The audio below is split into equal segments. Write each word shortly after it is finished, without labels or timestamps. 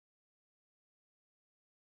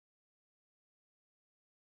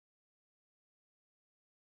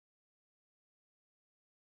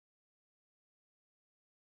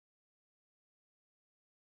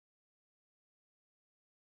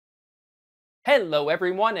Hello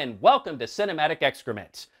everyone and welcome to Cinematic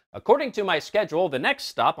Excrement. According to my schedule, the next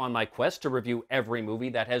stop on my quest to review every movie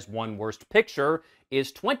that has one worst picture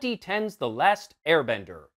is 2010's The Last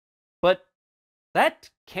Airbender. But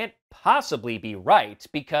that can't possibly be right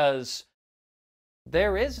because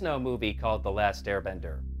there is no movie called The Last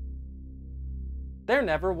Airbender. There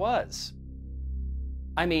never was.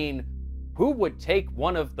 I mean, who would take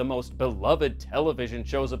one of the most beloved television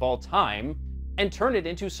shows of all time and turn it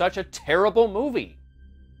into such a terrible movie?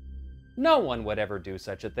 No one would ever do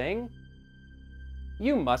such a thing.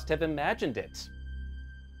 You must have imagined it.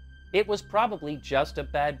 It was probably just a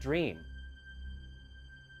bad dream.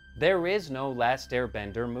 There is no Last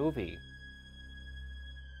Airbender movie.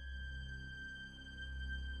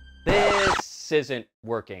 This isn't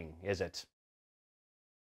working, is it?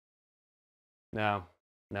 No,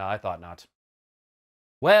 I thought not.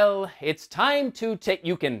 Well, it's time to take...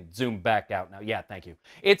 You can zoom back out now. Yeah, thank you.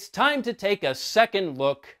 It's time to take a second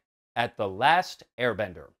look at The Last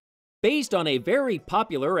Airbender. Based on a very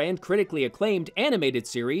popular and critically acclaimed animated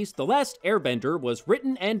series, The Last Airbender was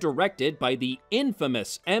written and directed by the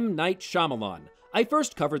infamous M. Night Shyamalan. I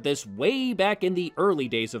first covered this way back in the early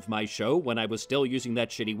days of my show when I was still using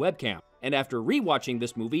that shitty webcam. And after rewatching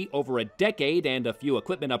this movie over a decade and a few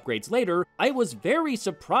equipment upgrades later, I was very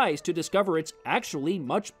surprised to discover it's actually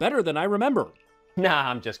much better than I remember. Nah,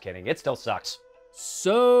 I'm just kidding. It still sucks.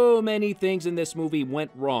 So many things in this movie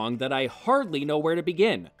went wrong that I hardly know where to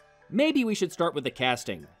begin. Maybe we should start with the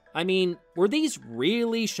casting. I mean, were these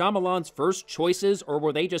really Shyamalan's first choices, or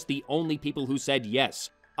were they just the only people who said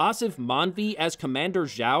yes? Asif Manvi as Commander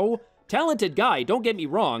Zhao? Talented guy, don't get me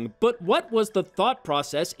wrong, but what was the thought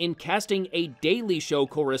process in casting a Daily Show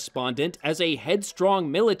correspondent as a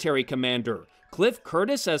headstrong military commander? Cliff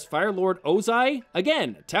Curtis as Firelord Ozai?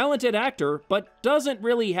 Again, talented actor, but doesn't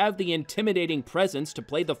really have the intimidating presence to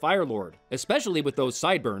play the Firelord, especially with those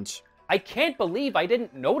sideburns. I can't believe I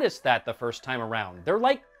didn't notice that the first time around. They're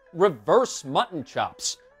like reverse mutton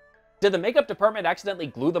chops. Did the makeup department accidentally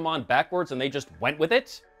glue them on backwards and they just went with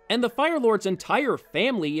it? And the Firelord's entire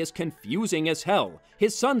family is confusing as hell.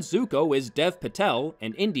 His son Zuko is Dev Patel,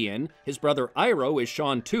 an Indian, his brother Iroh is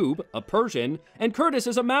Sean Tube, a Persian, and Curtis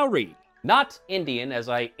is a Maori. Not Indian, as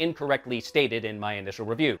I incorrectly stated in my initial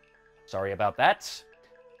review. Sorry about that.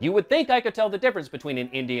 You would think I could tell the difference between an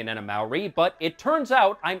Indian and a Maori, but it turns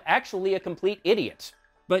out I'm actually a complete idiot.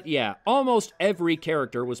 But yeah, almost every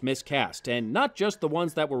character was miscast, and not just the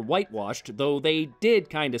ones that were whitewashed, though they did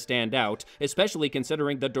kinda stand out, especially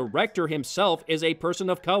considering the director himself is a person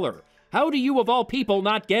of color. How do you of all people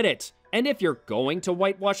not get it? And if you're going to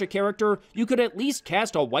whitewash a character, you could at least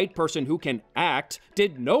cast a white person who can act.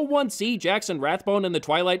 Did no one see Jackson Rathbone in the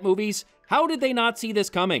Twilight movies? How did they not see this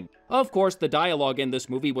coming? Of course, the dialogue in this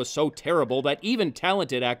movie was so terrible that even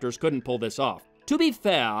talented actors couldn't pull this off. To be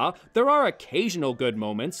fair, there are occasional good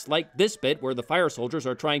moments, like this bit where the fire soldiers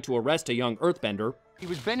are trying to arrest a young earthbender. He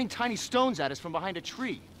was bending tiny stones at us from behind a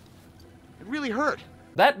tree. It really hurt.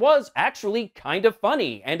 That was actually kind of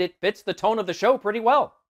funny, and it fits the tone of the show pretty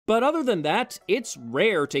well. But other than that, it's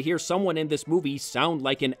rare to hear someone in this movie sound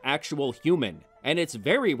like an actual human. And it's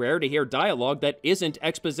very rare to hear dialogue that isn't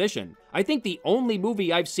exposition. I think the only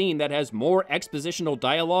movie I've seen that has more expositional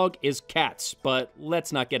dialogue is Cats, but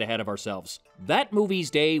let's not get ahead of ourselves. That movie's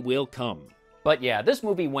day will come. But yeah, this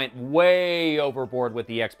movie went way overboard with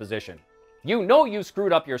the exposition. You know you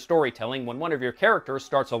screwed up your storytelling when one of your characters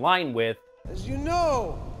starts a line with, "As you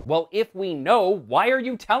know." Well, if we know, why are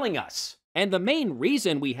you telling us? And the main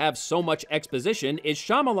reason we have so much exposition is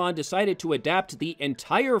Shyamalan decided to adapt the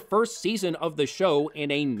entire first season of the show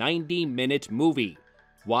in a 90-minute movie.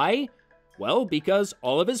 Why? Well, because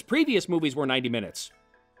all of his previous movies were 90 minutes.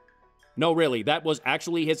 No, really, that was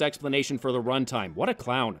actually his explanation for the runtime. What a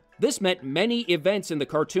clown. This meant many events in the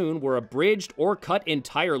cartoon were abridged or cut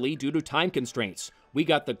entirely due to time constraints. We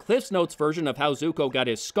got the Cliff's Notes version of how Zuko got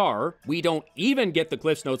his scar. We don't even get the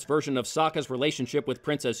Cliff's Notes version of Sokka's relationship with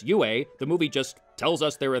Princess Yue. The movie just tells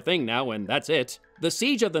us they're a thing now, and that's it. The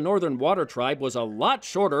Siege of the Northern Water Tribe was a lot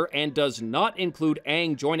shorter and does not include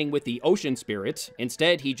Aang joining with the Ocean Spirit.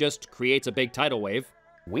 Instead, he just creates a big tidal wave.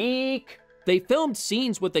 Weak. They filmed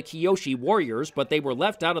scenes with the Kyoshi warriors, but they were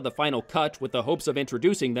left out of the final cut with the hopes of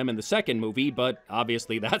introducing them in the second movie, but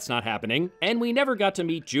obviously that's not happening. And we never got to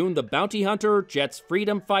meet June the Bounty Hunter, Jet's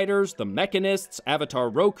freedom fighters, the Mechanists, Avatar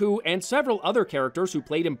Roku, and several other characters who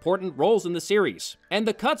played important roles in the series. And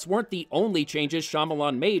the cuts weren't the only changes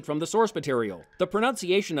Shyamalan made from the source material. The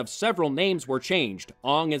pronunciation of several names were changed,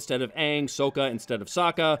 Ong instead of Aang, Sokka instead of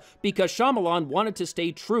Sokka, because Shyamalan wanted to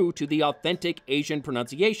stay true to the authentic Asian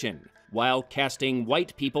pronunciation. while casting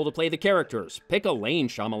white people to play the characters. Pick a lane,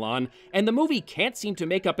 Shyamalan. And the movie can't seem to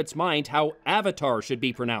make up its mind how Avatar should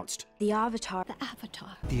be pronounced. The Avatar. The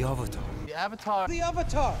Avatar. The Avatar. The Avatar. The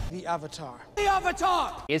Avatar. The Avatar. The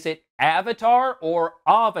Avatar! Is it Avatar or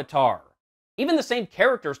Avatar? Even the same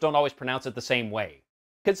characters don't always pronounce it the same way.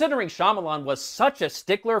 Considering Shyamalan was such a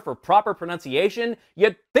stickler for proper pronunciation,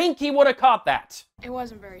 you'd think he would have caught that. It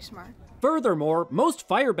wasn't very smart. Furthermore, most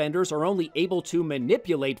firebenders are only able to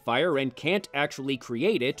manipulate fire and can't actually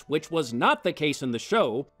create it, which was not the case in the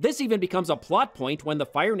show. This even becomes a plot point when the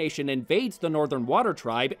Fire Nation invades the Northern Water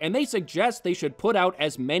Tribe, and they suggest they should put out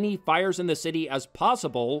as many fires in the city as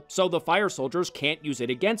possible so the fire soldiers can't use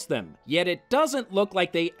it against them. Yet it doesn't look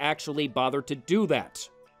like they actually bothered to do that.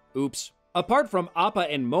 Oops. Apart from Appa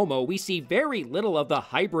and Momo, we see very little of the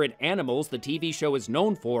hybrid animals the TV show is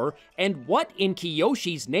known for, and what in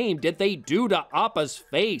Kiyoshi's name did they do to Appa's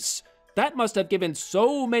face? That must have given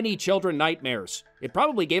so many children nightmares. It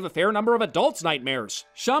probably gave a fair number of adults nightmares.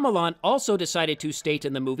 Shyamalan also decided to state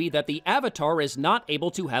in the movie that the Avatar is not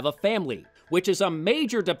able to have a family, which is a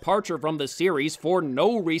major departure from the series for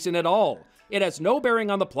no reason at all. It has no bearing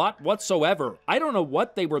on the plot whatsoever. I don't know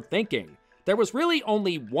what they were thinking. There was really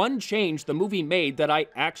only one change the movie made that I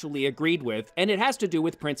actually agreed with, and it has to do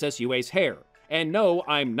with Princess Yue's hair. And no,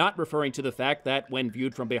 I'm not referring to the fact that when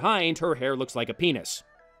viewed from behind, her hair looks like a penis.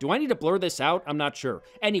 Do I need to blur this out? I'm not sure.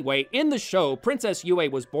 Anyway, in the show, Princess Yue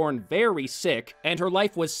was born very sick, and her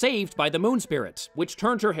life was saved by the Moon Spirit, which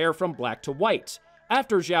turned her hair from black to white.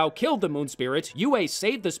 After Zhao killed the Moon Spirit, Yue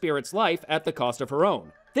saved the spirit's life at the cost of her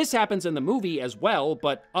own. This happens in the movie as well,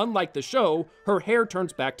 but unlike the show, her hair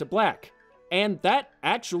turns back to black. And that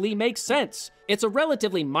actually makes sense. It's a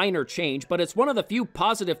relatively minor change, but it's one of the few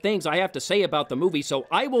positive things I have to say about the movie, so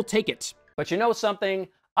I will take it. But you know something?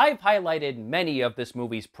 I've highlighted many of this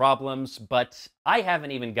movie's problems, but I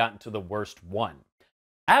haven't even gotten to the worst one.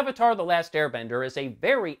 Avatar: The Last Airbender is a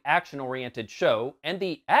very action-oriented show, and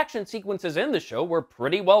the action sequences in the show were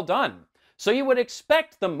pretty well done. So you would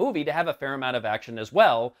expect the movie to have a fair amount of action as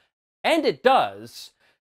well, and it does.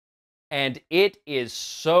 And it is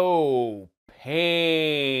so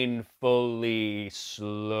painfully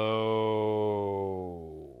slow.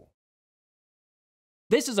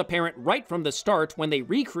 This is apparent right from the start when they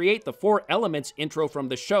recreate the Four Elements intro from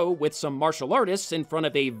the show with some martial artists in front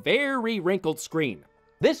of a very wrinkled screen.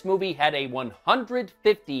 This movie had a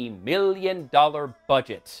 $150 million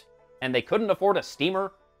budget, and they couldn't afford a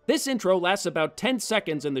steamer? This intro lasts about 10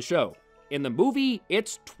 seconds in the show. In the movie,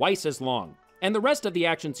 it's twice as long. And the rest of the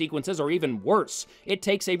action sequences are even worse. It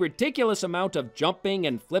takes a ridiculous amount of jumping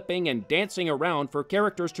and flipping and dancing around for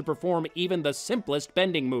characters to perform even the simplest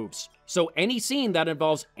bending moves. So any scene that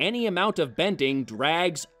involves any amount of bending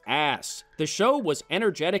drags ass. The show was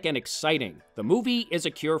energetic and exciting. The movie is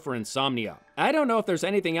a cure for insomnia. I don't know if there's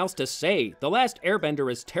anything else to say. The Last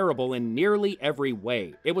Airbender is terrible in nearly every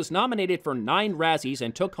way. It was nominated for 9 Razzies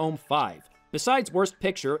and took home 5. Besides Worst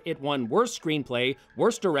Picture, it won Worst Screenplay,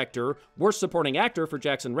 Worst Director, Worst Supporting Actor for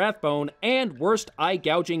Jackson Rathbone, and Worst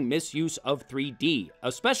Eye-Gouging Misuse of 3D,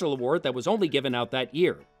 a special award that was only given out that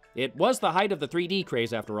year. It was the height of the 3D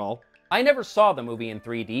craze, after all. I never saw the movie in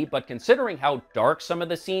 3D, but considering how dark some of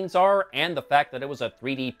the scenes are, and the fact that it was a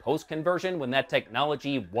 3D post-conversion when that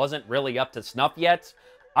technology wasn't really up to snuff yet,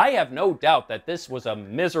 I have no doubt that this was a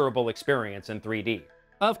miserable experience in 3D.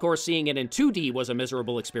 Of course, seeing it in 2D was a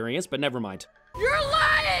miserable experience, but never mind. You're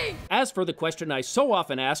lying! As for the question I so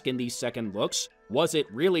often ask in these second looks, was it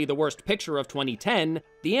really the worst picture of 2010?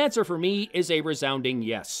 The answer for me is a resounding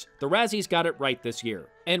yes. The Razzies got it right this year.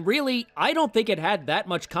 And really, I don't think it had that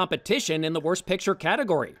much competition in the worst picture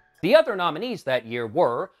category. The other nominees that year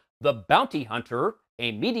were The Bounty Hunter,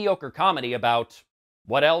 a mediocre comedy about,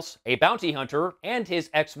 what else? A bounty hunter and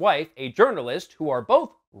his ex-wife, a journalist, who are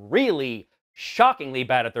both really shockingly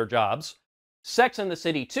bad at their jobs. Sex and the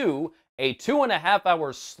City 2, a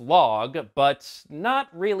 2.5-hour slog, but not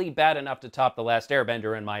really bad enough to top The Last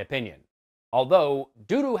Airbender in my opinion. Although,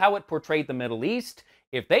 due to how it portrayed the Middle East,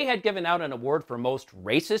 if they had given out an award for most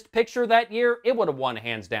racist picture that year, it would have won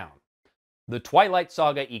hands down. The Twilight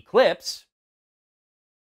Saga Eclipse.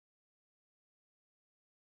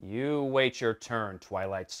 You wait your turn,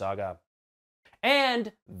 Twilight Saga.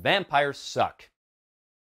 And Vampires Suck.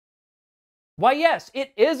 Why yes,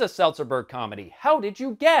 it is a Seltzerberg comedy. How did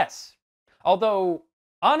you guess? Although,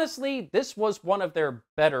 honestly, this was one of their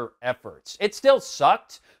better efforts. It still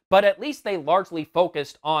sucked, but at least they largely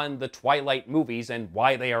focused on the Twilight movies and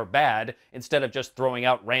why they are bad, instead of just throwing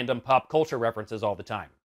out random pop culture references all the time.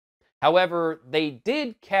 However, they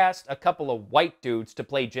did cast a couple of white dudes to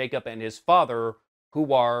play Jacob and his father,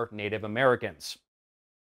 who are Native Americans.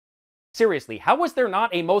 Seriously, how was there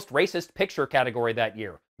not a most racist picture category that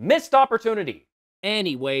year? Missed opportunity.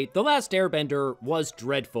 Anyway, The Last Airbender was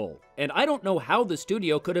dreadful, and I don't know how the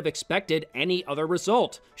studio could have expected any other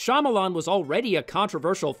result. Shyamalan was already a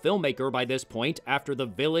controversial filmmaker by this point after The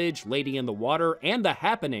Village, Lady in the Water, and The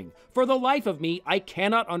Happening. For the life of me, I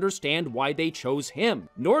cannot understand why they chose him.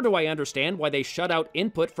 Nor do I understand why they shut out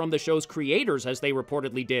input from the show's creators as they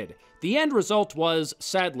reportedly did. The end result was,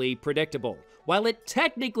 sadly, predictable. While it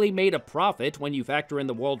technically made a profit when you factor in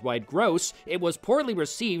the worldwide gross, it was poorly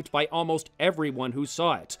received by almost everyone who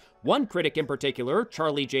saw it. One critic in particular,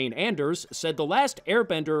 Charlie Jane Anders, said The Last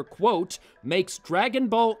Airbender, quote, makes Dragon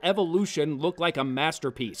Ball Evolution look like a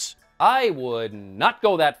masterpiece. I would not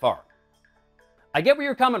go that far. I get where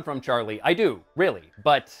you're coming from, Charlie. I do, really.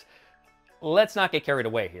 But let's not get carried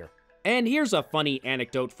away here. And here's a funny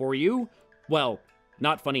anecdote for you. Well,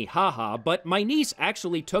 not funny, haha, but my niece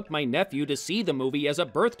actually took my nephew to see the movie as a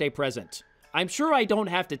birthday present. I'm sure I don't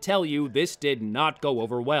have to tell you this did not go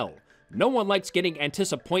over well. No one likes getting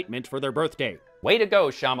anticipation for their birthday. Way to go,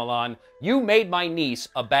 Shyamalan. You made my niece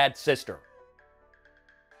a bad sister.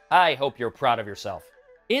 I hope you're proud of yourself.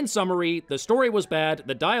 In summary, the story was bad,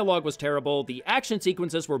 the dialogue was terrible, the action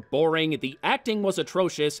sequences were boring, the acting was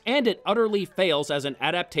atrocious, and it utterly fails as an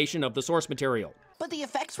adaptation of the source material. But the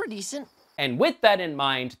effects were decent. And with that in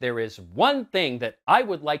mind, there is one thing that I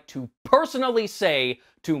would like to personally say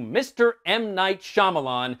to Mr. M. Night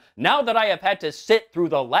Shyamalan now that I have had to sit through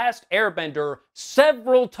The Last Airbender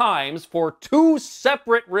several times for 2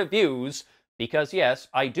 separate reviews, because yes,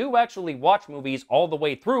 I do actually watch movies all the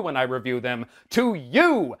way through when I review them. To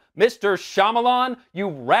you, Mr. Shyamalan, you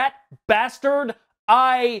rat bastard,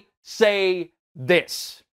 I say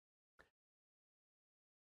this.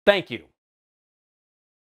 Thank you.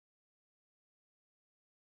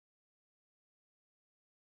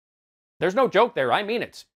 There's no joke there, I mean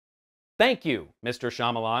it. Thank you, Mr.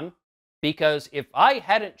 Shyamalan, because if I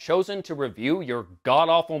hadn't chosen to review your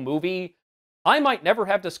god-awful movie, I might never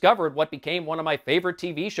have discovered what became one of my favorite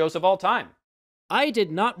TV shows of all time. I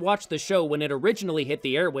did not watch the show when it originally hit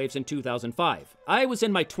the airwaves in 2005. I was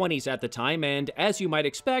in my 20s at the time, and as you might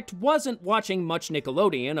expect, wasn't watching much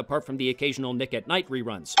Nickelodeon apart from the occasional Nick at Night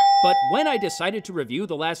reruns. But when I decided to review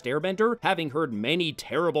The Last Airbender, having heard many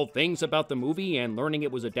terrible things about the movie and learning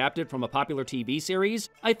it was adapted from a popular TV series,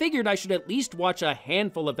 I figured I should at least watch a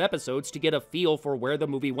handful of episodes to get a feel for where the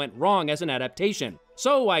movie went wrong as an adaptation.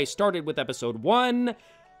 So I started with episode 1,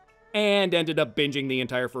 and ended up binging the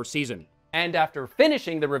entire first season. And after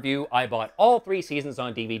finishing the review, I bought all 3 seasons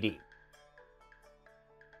on DVD.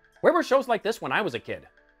 Where were shows like this when I was a kid?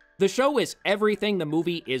 The show is everything the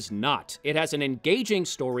movie is not. It has an engaging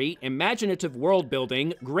story, imaginative world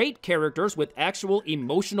building, great characters with actual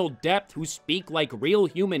emotional depth who speak like real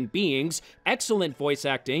human beings, excellent voice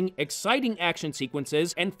acting, exciting action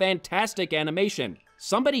sequences, and fantastic animation.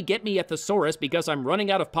 Somebody get me a thesaurus because I'm running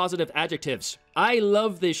out of positive adjectives. I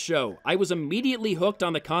love this show. I was immediately hooked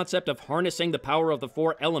on the concept of harnessing the power of the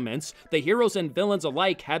 4 elements. The heroes and villains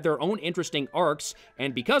alike had their own interesting arcs,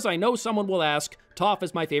 and because I know someone will ask, Toph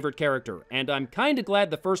is my favorite character, and I'm kinda glad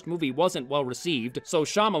the first movie wasn't well received, so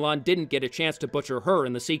Shyamalan didn't get a chance to butcher her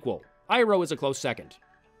in the sequel. Iroh is a close second.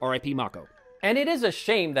 R.I.P. Mako. And it is a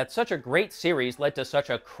shame that such a great series led to such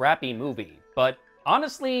a crappy movie, but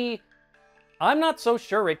honestly, I'm not so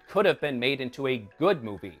sure it could have been made into a good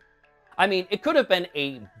movie. I mean, it could have been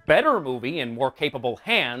a better movie in more capable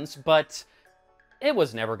hands, but it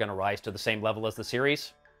was never going to rise to the same level as the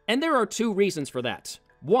series. And there are 2 reasons for that.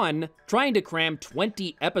 1, trying to cram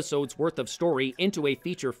 20 episodes worth of story into a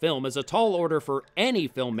feature film is a tall order for any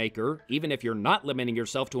filmmaker, even if you're not limiting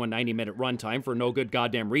yourself to a 90-minute runtime for no good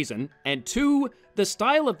goddamn reason. And 2, the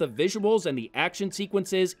style of the visuals and the action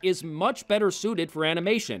sequences is much better suited for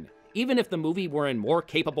animation. Even if the movie were in more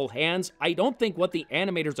capable hands, I don't think what the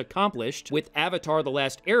animators accomplished with Avatar: The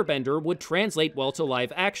Last Airbender would translate well to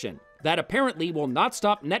live action. That apparently will not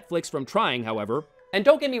stop Netflix from trying, however. And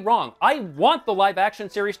don't get me wrong, I want the live-action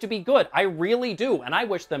series to be good. I really do, and I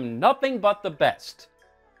wish them nothing but the best.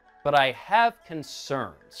 But I have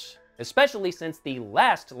concerns, especially since the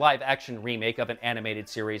last live-action remake of an animated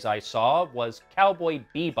series I saw was Cowboy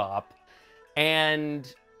Bebop,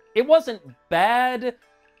 and it wasn't bad,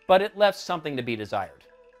 but it left something to be desired.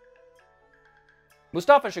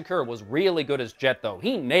 Mustafa Shakur was really good as Jet, though.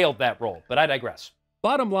 He nailed that role, but I digress.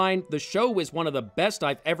 Bottom line, the show is one of the best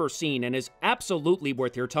I've ever seen and is absolutely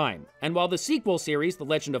worth your time. And while the sequel series, The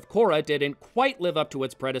Legend of Korra, didn't quite live up to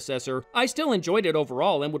its predecessor, I still enjoyed it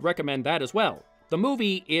overall and would recommend that as well. The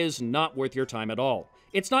movie is not worth your time at all.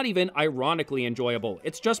 It's not even ironically enjoyable,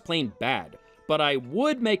 it's just plain bad. but I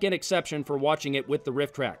would make an exception for watching it with the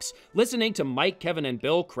riff tracks. Listening to Mike, Kevin, and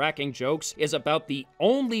Bill cracking jokes is about the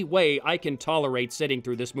only way I can tolerate sitting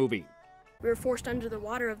through this movie. We were forced under the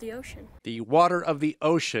water of the ocean. The water of the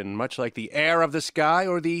ocean, much like the air of the sky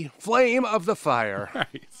or the flame of the fire.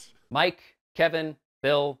 Right. Mike, Kevin,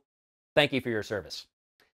 Bill, thank you for your service.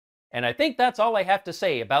 And I think that's all I have to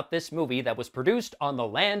say about this movie that was produced on the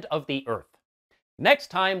land of the Earth. Next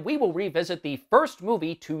time, we will revisit the first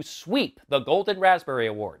movie to sweep the Golden Raspberry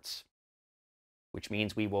Awards, which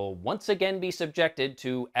means we will once again be subjected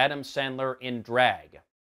to Adam Sandler in drag.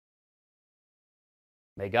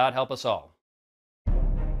 May God help us all.